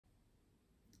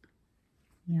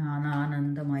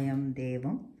ज्ञानानन्दमयं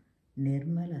देवं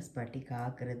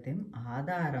निर्मलस्फटिकाकृतिम्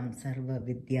आधारं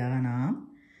सर्वविद्यानां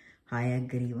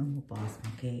Hayagrivam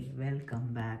upasmake. Welcome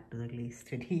back to the Glee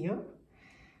Studio.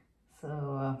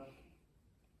 So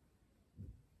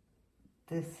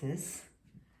this is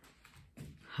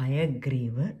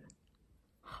Hayagreevar,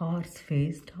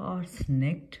 horse-faced,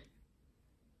 horse-necked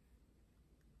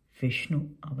Vishnu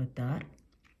avatar.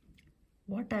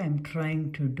 What I am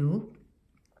trying to do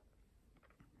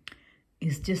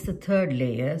is just the third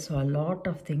layer, so a lot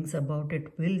of things about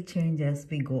it will change as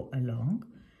we go along.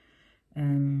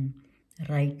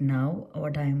 Right now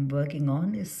what I am working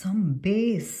on is some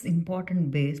base,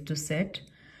 important base to set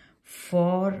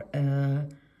for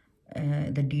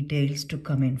the details to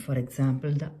come in. For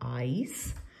example, the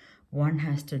eyes, one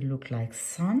has to look like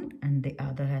sun and the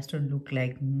other has to look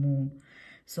like moon.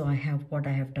 So what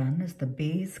I have done is the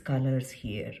base colors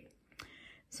here.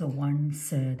 So once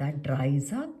that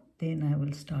dries up, then I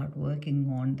will start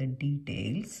working on the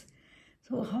details.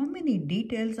 So how many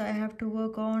details I have to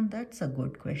work on? That's a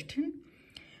good question.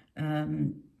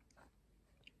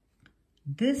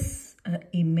 This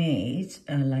image,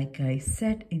 like I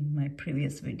said in my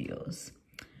previous videos,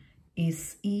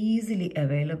 is easily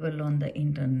available on the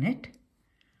internet.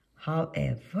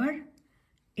 However,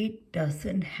 it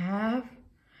doesn't have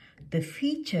the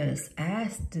features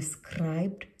as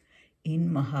described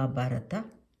in Mahabharata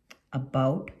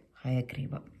about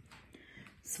Hayagriva.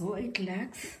 So it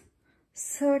lacks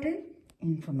certain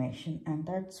information, and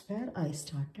that's where I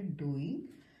started doing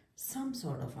some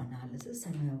sort of analysis,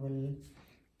 and I will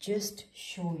just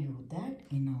show you that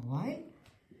in a while.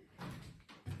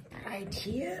 Right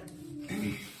here,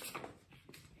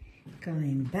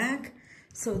 coming back.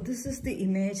 So this is the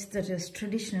image that is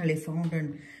traditionally found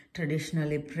and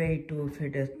traditionally prayed to if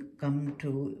it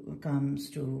comes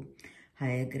to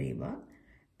Hayagriva.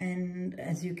 And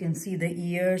as you can see, the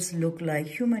ears look like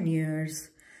human ears,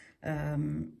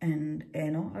 and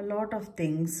a lot of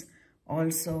things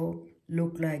also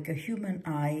look like a human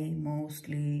eye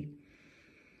mostly.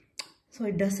 So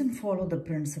it doesn't follow the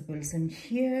principles. And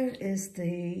here is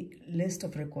the list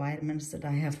of requirements that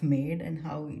I have made and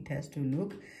how it has to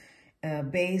look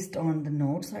based on the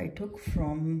notes I took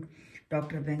from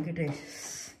Dr.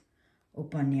 Venkatesh's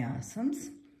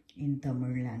upanyasams in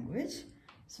Tamil language.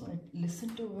 So I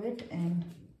listened to it and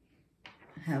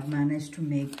have managed to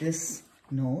make this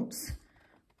notes.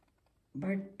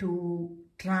 But to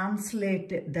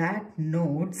translate that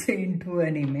notes into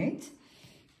an image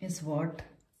is what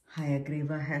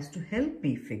Hayagriva has to help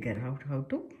me figure out how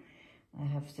to. I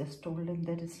have just told him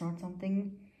that it's not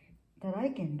something that I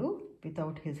can do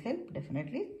without his help,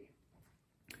 definitely.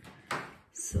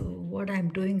 So what I'm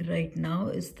doing right now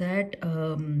is that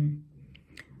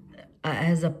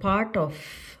as a part of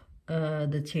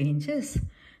the changes,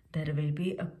 there will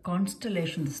be a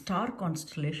constellation. The star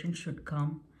constellation should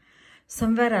come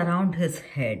somewhere around his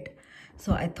head.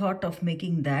 So I thought of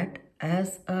making that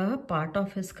as a part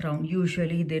of his crown.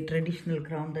 Usually the traditional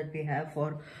crown that we have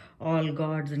for all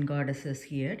gods and goddesses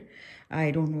here, I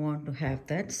don't want to have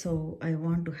that. So I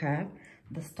want to have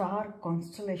the star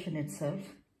constellation itself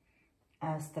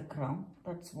as the crown.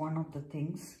 That's one of the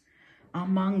things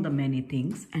among the many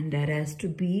things. And there has to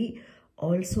be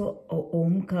also a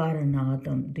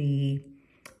Omkaranadam, the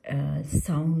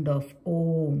sound of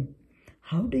Om.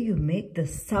 How do you make the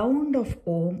sound of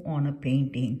Om on a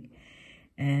painting?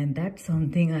 And that's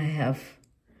something I have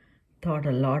thought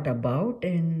a lot about,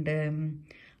 and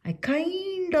I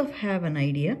kind of have an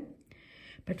idea.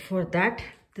 But for that,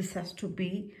 this has to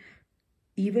be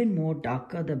even more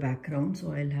darker, the background.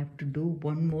 So I'll have to do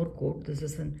one more coat. This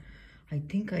is I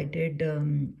think I did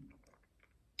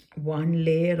one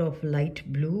layer of light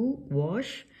blue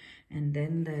wash, and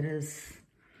then there is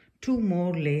two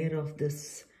more layers of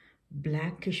this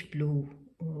blackish blue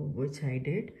which I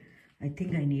did. I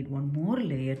think I need one more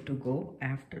layer to go.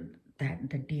 After that,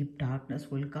 the deep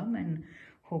darkness will come, and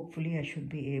hopefully I should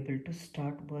be able to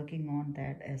start working on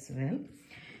that as well.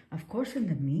 Of course, in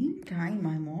the meantime,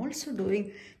 I'm also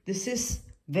doing, this is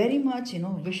very much,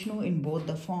 Vishnu in both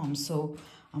the forms. So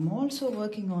I'm also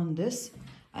working on this.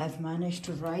 I've managed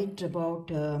to write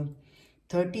about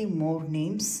 30 more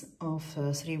names of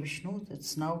Sri Vishnu.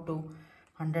 It's now to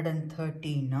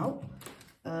 130 now.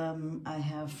 I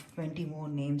have 20 more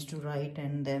names to write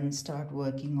and then start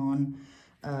working on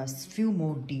a few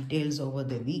more details over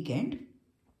the weekend.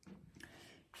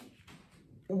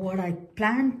 What I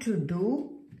plan to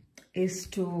do is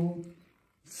to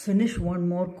finish one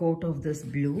more coat of this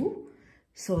blue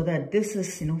so that this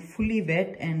is, fully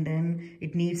wet, and then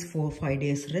it needs 4 or 5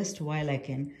 days rest while I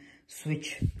can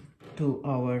switch to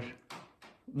our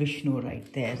Vishnu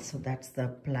right there. So that's the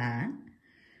plan.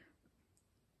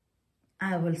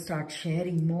 I will start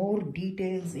sharing more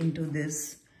details into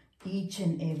this, each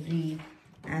and every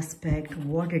aspect,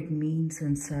 what it means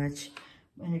and such,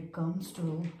 when it comes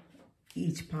to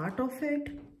each part of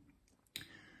it.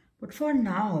 But for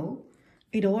now,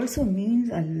 it also means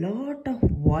a lot of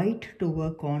white to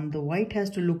work on. The white has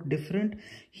to look different.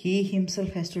 He himself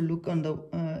has to look on the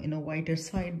whiter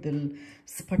side, the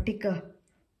Spatika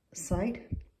side,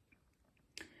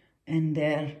 and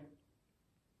their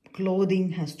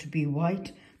clothing has to be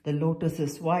white. The lotus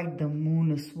is white, the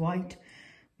moon is white,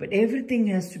 but everything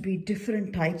has to be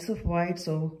different types of white.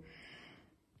 So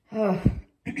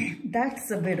that's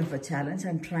a bit of a challenge.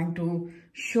 I'm trying to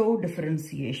show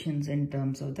differentiations in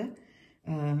terms of the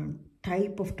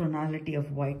type of tonality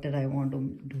of white that I want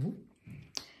to do.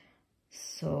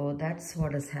 So that's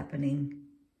what is happening.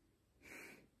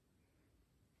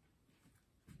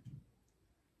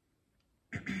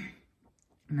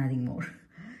 Nothing more.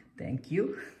 Thank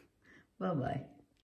you. Bye-bye.